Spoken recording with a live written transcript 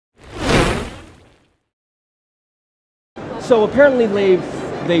So apparently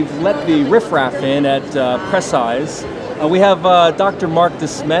they've let the riffraff in at Precise. We have Dr. Marc de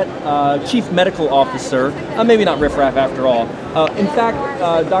Smet, Chief Medical Officer. Maybe not riffraff after all. In fact,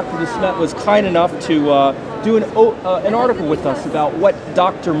 Dr. de Smet was kind enough to do an article with us about what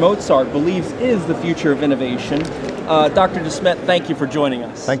Dr. Mozart believes is the future of innovation. Dr. de Smet, thank you for joining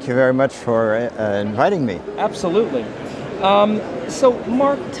us. Thank you very much for inviting me. Absolutely. So,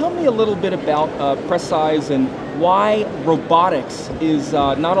 Marc, tell me a little bit about Precise and why robotics is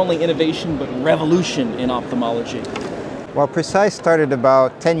not only innovation but revolution in ophthalmology. Well, Precise started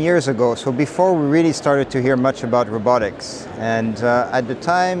about 10 years ago, so before we really started to hear much about robotics. And at the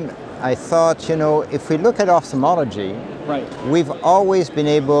time, I thought, you know, if we look at ophthalmology, right, we've always been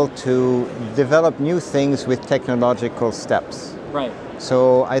able to develop new things with technological steps. Right.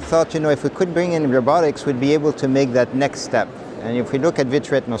 So I thought, you know, if we could bring in robotics, we'd be able to make that next step. And if we look at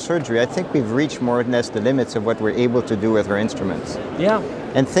vitreoretinal surgery, I think we've reached more or less the limits of what we're able to do with our instruments. Yeah.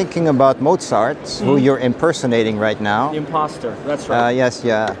 And thinking about Mozart, who you're impersonating right now. The imposter, that's right. Yes,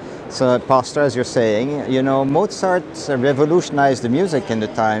 yeah. So imposter, as you're saying, you know, Mozart revolutionized the music in the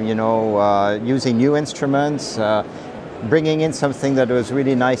time, you know, using new instruments, bringing in something that was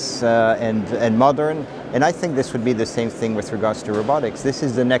really nice and modern. And I think this would be the same thing with regards to robotics. This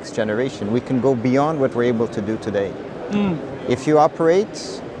is the next generation. We can go beyond what we're able to do today. If you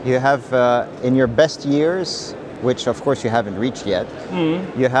operate, you have in your best years, which of course you haven't reached yet,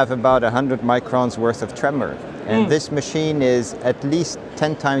 you have about 100 microns worth of tremor. And this machine is at least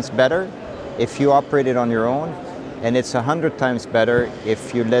 10 times better if you operate it on your own, and it's 100 times better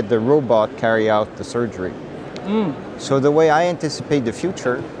if you let the robot carry out the surgery. So the way I anticipate the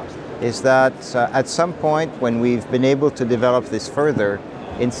future is that at some point when we've been able to develop this further,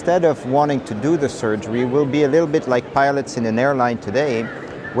 instead of wanting to do the surgery, we'll be a little bit like pilots in an airline today.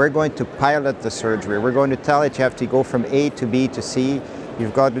 We're going to pilot the surgery. We're going to tell it you have to go from A to B to C.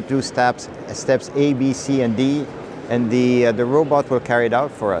 You've got to do steps A, B, C, and D, and the robot will carry it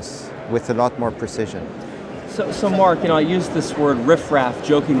out for us with a lot more precision. So Marc, you know, I used this word riffraff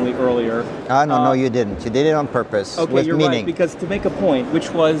jokingly earlier. No, you didn't. You did it on purpose, okay, with you're meaning. Right, because to make a point,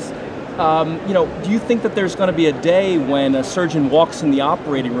 which was, you know, do you think that there's going to be a day when a surgeon walks in the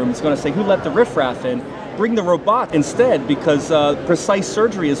operating room, is going to say, who let the riffraff in? Bring the robot instead, because precise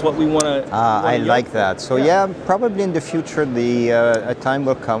surgery is what we want to. I like that. So yeah, probably in the future, a time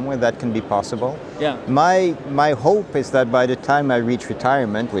will come when that can be possible. Yeah. My hope is that by the time I reach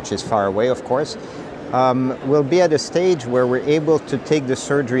retirement, which is far away, of course, we'll be at a stage where we're able to take the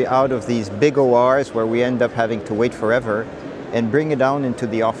surgery out of these big ORs where we end up having to wait forever, and bring it down into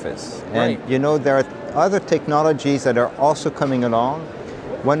the office. Right. And you know, there are other technologies that are also coming along.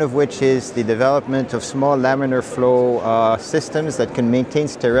 One of which is the development of small laminar flow systems that can maintain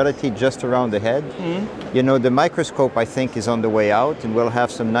sterility just around the head. You know, the microscope, I think, is on the way out, and we'll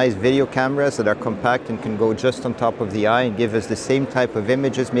have some nice video cameras that are compact and can go just on top of the eye and give us the same type of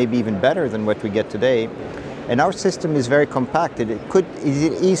images, maybe even better than what we get today. And our system is very compacted. It could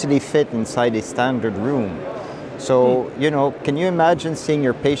easily fit inside a standard room. So, you know, can you imagine seeing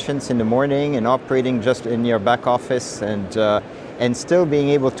your patients in the morning and operating just in your back office and still being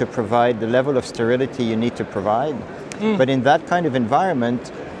able to provide the level of sterility you need to provide? But in that kind of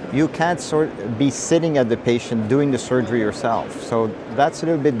environment, you can't be sitting at the patient doing the surgery yourself. So that's a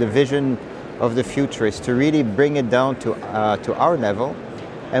little bit the vision of the future, is to really bring it down to our level.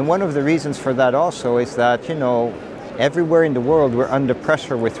 And one of the reasons for that also is that, you know, everywhere in the world we're under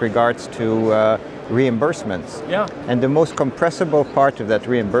pressure with regards to reimbursements. Yeah. And the most compressible part of that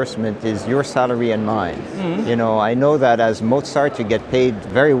reimbursement is your salary and mine. You know, I know that as Mozart you get paid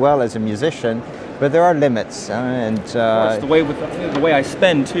very well as a musician, but there are limits. And of course, the way I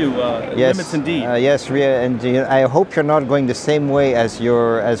spend too, yes, limits indeed. Yes, and I hope you're not going the same way as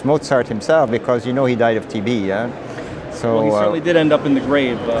Mozart himself, because you know he died of TB. Yeah. So well, he certainly did end up in the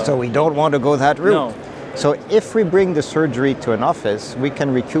grave. So we don't want to go that route. No. So if we bring the surgery to an office, we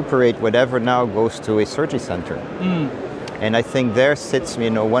can recuperate whatever now goes to a surgery center. And I think there sits, you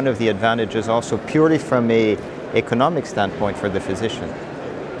know, one of the advantages also purely from a economic standpoint for the physician.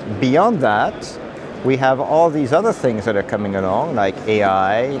 Beyond that, we have all these other things that are coming along, like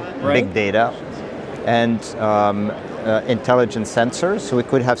AI, big data, and intelligent sensors. So we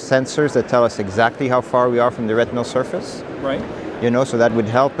could have sensors that tell us exactly how far we are from the retinal surface. Right. You know, so that would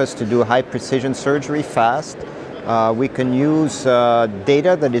help us to do high precision surgery fast. We can use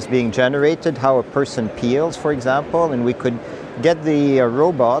data that is being generated, how a person peels, for example, and we could get the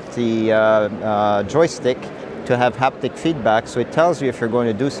robot, the joystick, to have haptic feedback, so it tells you if you're going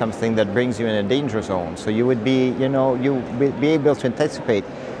to do something that brings you in a danger zone. So you would be, you know, you would be able to anticipate.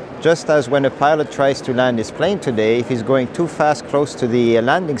 Just as when a pilot tries to land his plane today, if he's going too fast close to the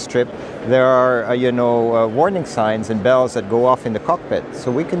landing strip, there are warning signs and bells that go off in the cockpit.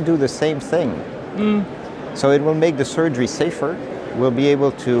 So we can do the same thing. So it will make the surgery safer. We'll be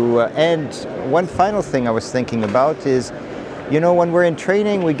able to, and one final thing I was thinking about is, when we're in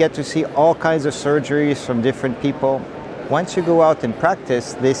training, we get to see all kinds of surgeries from different people. Once you go out and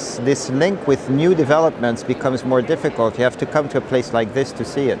practice, this link with new developments becomes more difficult. You have to come to a place like this to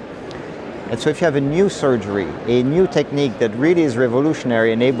see it. And so if you have a new surgery, a new technique that really is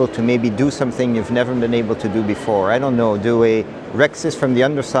revolutionary and able to maybe do something you've never been able to do before, I don't know, do a rhexis from the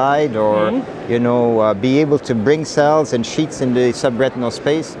underside, or be able to bring cells and sheets in the subretinal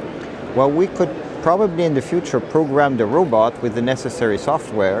space, well, we could probably in the future program the robot with the necessary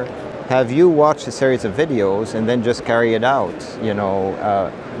software, have you watch a series of videos and then just carry it out,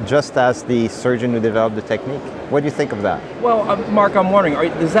 just as the surgeon who developed the technique. What do you think of that? Well, Marc, I'm wondering,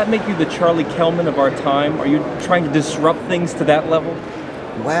 does that make you the Charlie Kellman of our time? Are you trying to disrupt things to that level?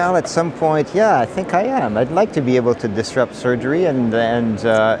 Well, at some point, yeah, I think I am. I'd like to be able to disrupt surgery and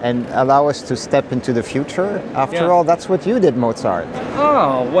allow us to step into the future. After all, that's what you did, Mozart.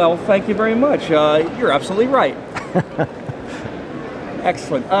 Oh, well, thank you very much. You're absolutely right.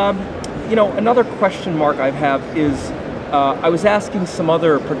 Excellent. Another question, Marc, I have is, I was asking some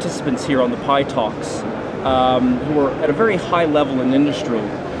other participants here on the Pi Talks who are at a very high level in industry.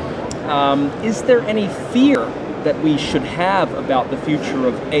 Is there any fear that we should have about the future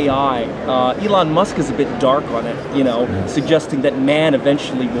of AI? Elon Musk is a bit dark on it, suggesting that man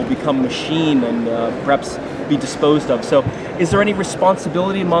eventually will become machine and perhaps be disposed of. So is there any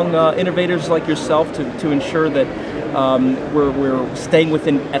responsibility among innovators like yourself to ensure that we're staying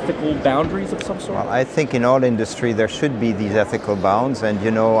within ethical boundaries of some sort? Well, I think in all industry there should be these ethical bounds, and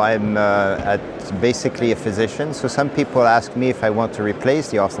I'm basically a physician, so some people ask me if I want to replace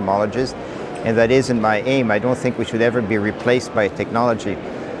the ophthalmologist, and that isn't my aim. I don't think we should ever be replaced by technology.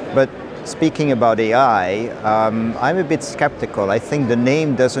 But speaking about AI, I'm a bit skeptical. I think the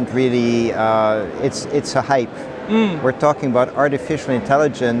name doesn't really, it's a hype. We're talking about artificial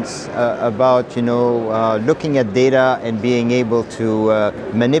intelligence, about looking at data and being able to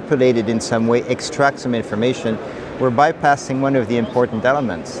manipulate it in some way, extract some information. We're bypassing one of the important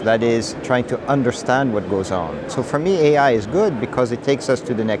elements, that is trying to understand what goes on. So for me, AI is good because it takes us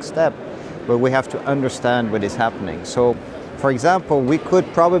to the next step, but we have to understand what is happening. So, for example, we could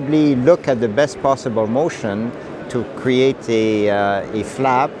probably look at the best possible motion to create a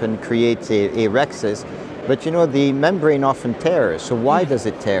flap and create a rhexis. But the membrane often tears, so why does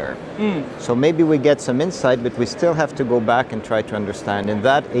it tear? So maybe we get some insight, but we still have to go back and try to understand, and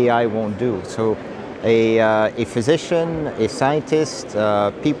that AI won't do. So a physician, a scientist,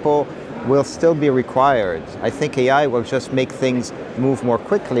 people will still be required. I think AI will just make things move more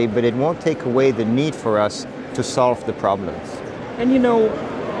quickly, but it won't take away the need for us to solve the problems. And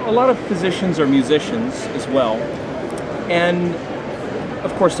a lot of physicians are musicians as well, and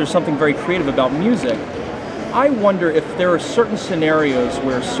of course there's something very creative about music. I wonder if there are certain scenarios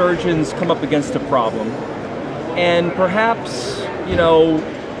where surgeons come up against a problem, and perhaps,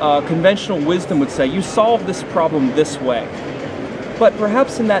 conventional wisdom would say, you solve this problem this way. But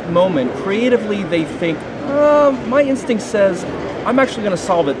perhaps in that moment, creatively, they think, my instinct says, I'm actually going to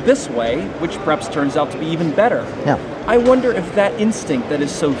solve it this way, which perhaps turns out to be even better. Yeah. I wonder if that instinct that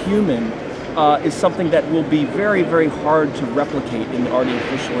is so human is something that will be very, very hard to replicate in the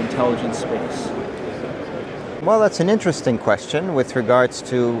artificial intelligence space. Well, that's an interesting question with regards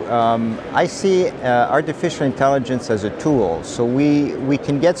to, I see artificial intelligence as a tool. So we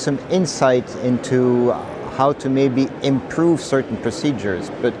can get some insight into how to maybe improve certain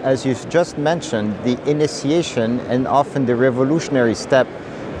procedures. But as you just mentioned, the initiation and often the revolutionary step,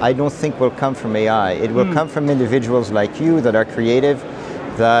 I don't think will come from AI. It will come from individuals like you that are creative,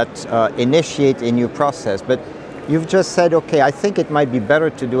 that initiate a new process. But you've just said, okay, I think it might be better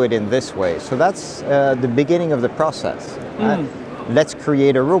to do it in this way. So that's the beginning of the process. Let's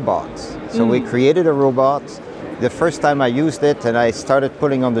create a robot. So we created a robot. The first time I used it and I started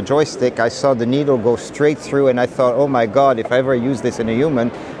pulling on the joystick, I saw the needle go straight through, and I thought, oh my God, if I ever use this in a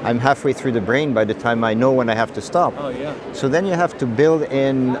human, I'm halfway through the brain by the time I know when I have to stop. Oh, yeah. So then you have to build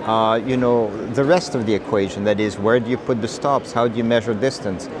in, the rest of the equation. That is, where do you put the stops? How do you measure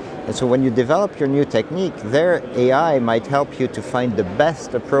distance? And so when you develop your new technique, their AI might help you to find the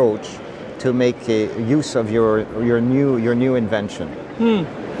best approach to make use of your new invention.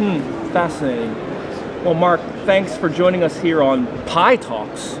 Fascinating. Well, Marc, thanks for joining us here on Pi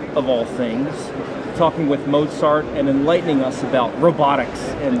Talks, of all things, talking with Mozart and enlightening us about robotics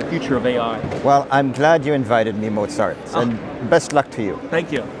and the future of AI. Well, I'm glad you invited me, Mozart, and best luck to you.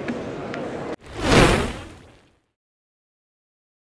 Thank you.